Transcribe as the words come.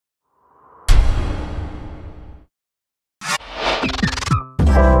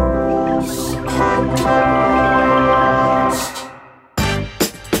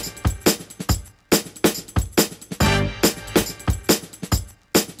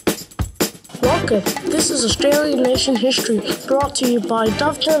Welcome. This is Australian Nation History, brought to you by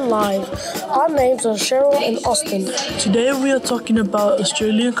Doveton Live. Our names are Cheryl and Austin. Today we are talking about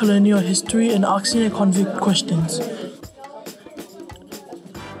Australian colonial history and asking a convict questions.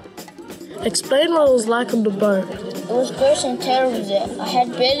 Explain what it was like on the boat. It was gross and terrible there. I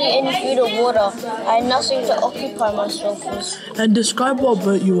had barely any food or water. I had nothing to occupy myself with. And describe what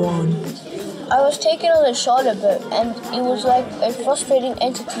boat you were on. I was taken on a charter boat, and it was like a frustrating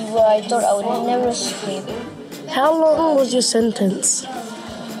entity where I thought I would never escape. How long was your sentence?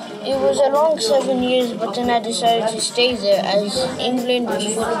 It was a long 7 years, but then I decided to stay there as England was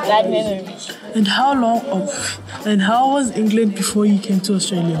full of bad memories. And how was England before you came to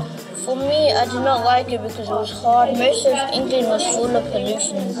Australia? For me, I did not like it because it was hard. Most of England was full of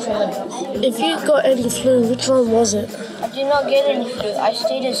pollution and criminals. If you got any flu, which one was it? I did not get any flu. I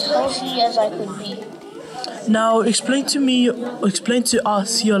stayed as healthy as I could be. Now explain to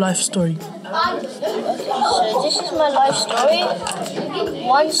us your life story. Okay, so this is my life story.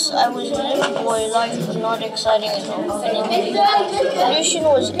 Once I was a little boy, life was not exciting at all. Pollution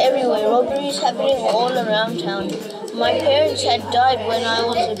was everywhere, robberies happening all around town. My parents had died when I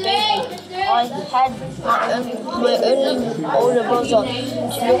was a baby. I had my only older brother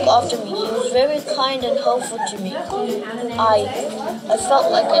to look after me. He was very kind and helpful to me. I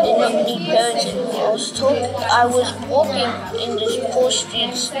felt like I did not need parents anymore. I was walking in the poor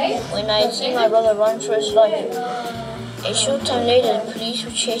streets when I see my brother run for his life. A short time later, the police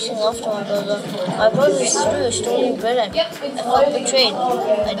were chasing after my brother. My brother threw a stolen bread at me. I felt betrayed.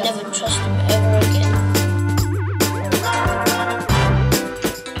 I'd never trust him ever